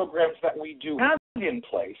the programs that we do have in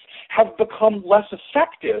place have become less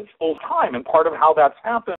effective over time, and part of how that's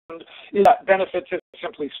happened is that benefits have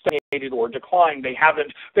simply stagnated or declined. They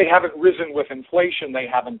haven't risen with inflation. They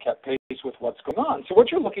haven't kept pace with what's going on. So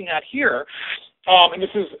what you're looking at here, and this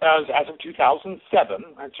is as of 2007,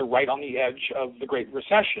 right, so right on the edge of the Great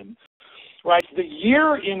Recession, right, the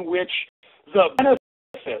year in which the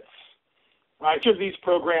benefits, right, of these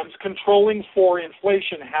programs controlling for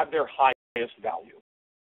inflation had their highest value.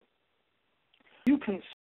 You can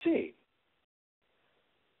see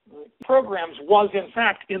programs was, in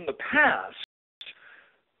fact, in the past,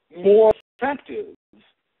 more effective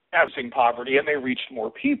at reducing poverty, and they reached more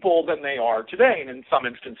people than they are today, and in some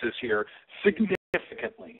instances here,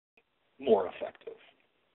 significantly more effective.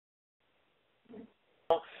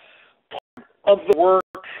 Part of the work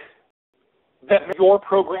that your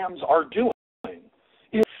programs are doing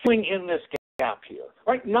is filling in this gap here,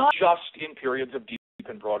 right? Not just in periods of deep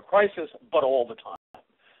and broad crisis, but all the time,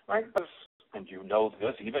 right? And you know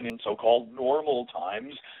this, even in so-called normal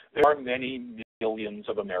times, there are many millions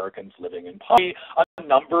of Americans living in poverty, a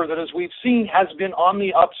number that, as we've seen, has been on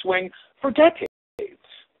the upswing for decades,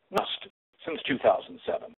 not since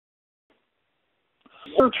 2007.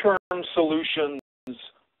 Short-term solutions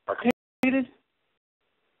are complicated,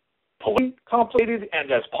 politically complicated,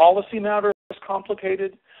 and as policy matters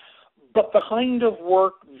complicated, But the kind of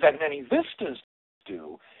work that many vistas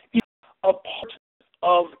do is a part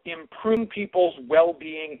of improving people's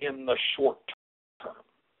well-being in the short term.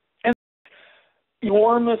 And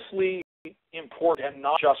enormously important, and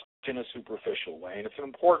not just in a superficial way. And it's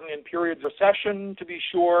important in periods of recession, to be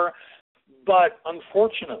sure, but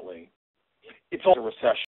unfortunately, it's also a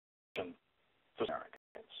recession for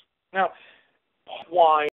Americans. Now,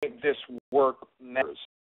 why this work matters.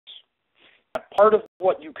 Part of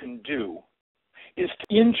what you can do is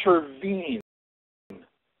to intervene,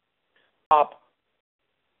 stop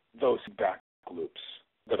those back loops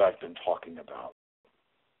that I've been talking about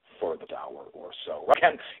for the hour or so.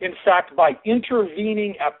 And in fact, by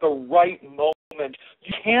intervening at the right moment,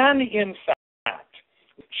 you can, in fact,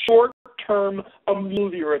 short-term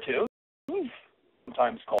ameliorative,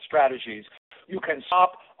 sometimes called strategies, you can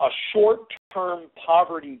stop a short-term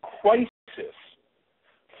poverty crisis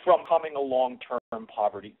from becoming a long-term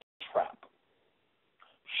poverty trap.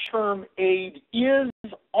 Short-term aid is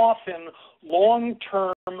often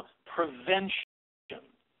long-term prevention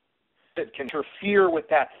that can interfere with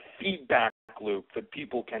that feedback loop that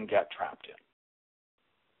people can get trapped in.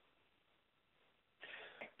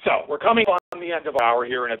 So we're coming on the end of our hour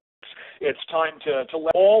here, and it's time to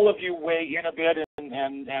let all of you weigh in a bit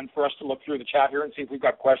and for us to look through the chat here and see if we've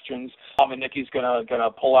got questions. And Nikki's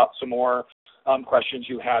gonna pull out some more questions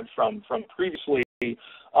you had from previously, and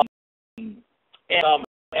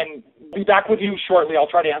be back with you shortly. I'll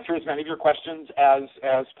try to answer as many of your questions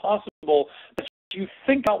as possible. But if you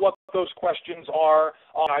think about what those questions are,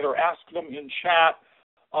 either ask them in chat,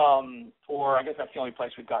 or I guess that's the only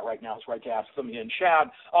place we've got right now is right to ask them in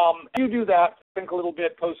chat. You do that, think a little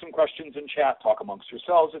bit, post some questions in chat, talk amongst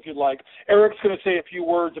yourselves if you'd like. Eric's going to say a few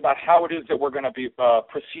words about how it is that we're going to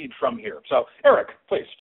proceed from here. So, Eric, please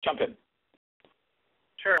jump in.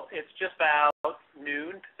 Sure. It's just about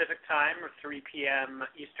noon Pacific time or 3 p.m.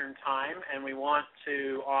 Eastern time, and we want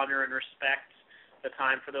to honor and respect the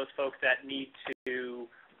time for those folks that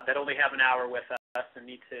only have an hour with us and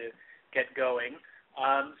need to get going.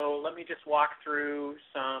 So let me just walk through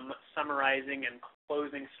some summarizing and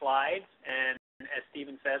closing slides, and as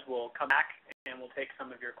Stephen says, we'll come back and we'll take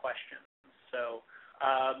some of your questions. So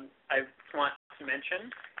I want to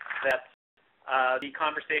mention that the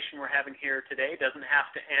conversation we're having here today doesn't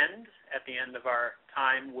have to end at the end of our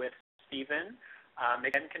time with Stephen.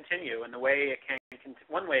 It can continue, and one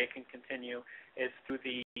way it can continue is through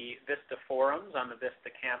the Vista forums on the Vista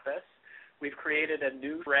campus. We've created a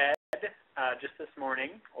new thread just this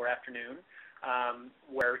morning or afternoon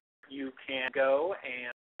where you can go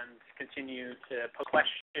and continue to post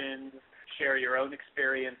questions, share your own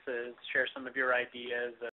experiences, share some of your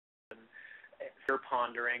ideas and your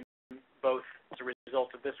pondering, both as a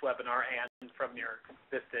result of this webinar and from your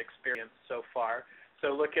Vista experience so far.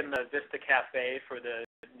 So look in the Vista Cafe for the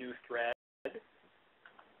new thread.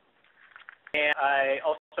 And I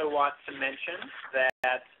also want to mention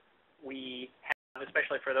that we have,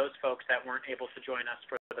 especially for those folks that weren't able to join us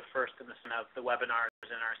for the first and the second of the webinars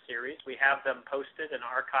in our series, we have them posted and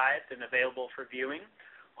archived and available for viewing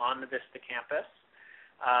on the Vista campus.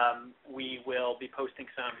 We will be posting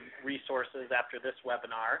some resources after this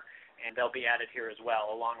webinar, and they'll be added here as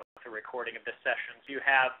well, along with the recording of this session. So you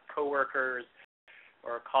have coworkers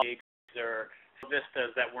or colleagues or Vistas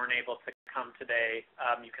that weren't able to come today,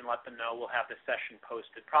 you can let them know. We'll have this session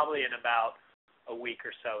posted probably in about a week or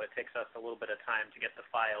so. It takes us a little bit of time to get the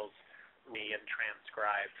files read and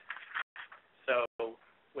transcribed. So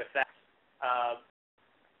with that,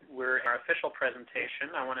 we're in our official presentation.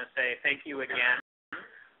 I want to say thank you again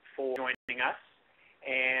for joining us,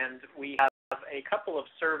 and we have a couple of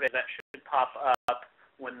surveys that should pop up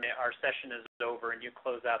when our session is over and you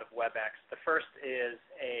close out of WebEx. The first is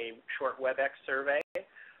a short WebEx survey.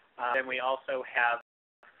 Then we also have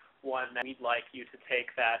one that we'd like you to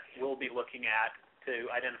take that we'll be looking at to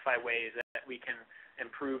identify ways that we can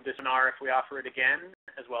improve this webinar if we offer it again,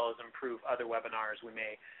 as well as improve other webinars we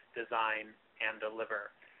may design and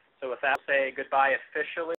deliver. So with that, I'll say goodbye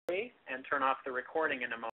officially and turn off the recording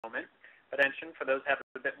in a moment. But for those who have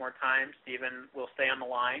a bit more time, Stephen will stay on the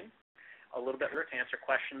line a little bit later to answer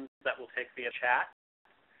questions that we'll take via chat.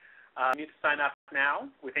 You need to sign up now.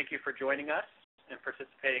 We thank you for joining us and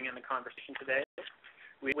participating in the conversation today.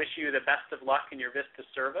 We wish you the best of luck in your Vista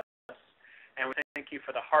service, and we thank you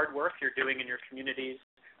for the hard work you're doing in your communities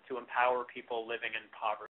to empower people living in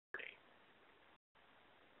poverty.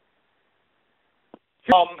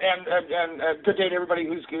 And good day to everybody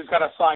who's got to sign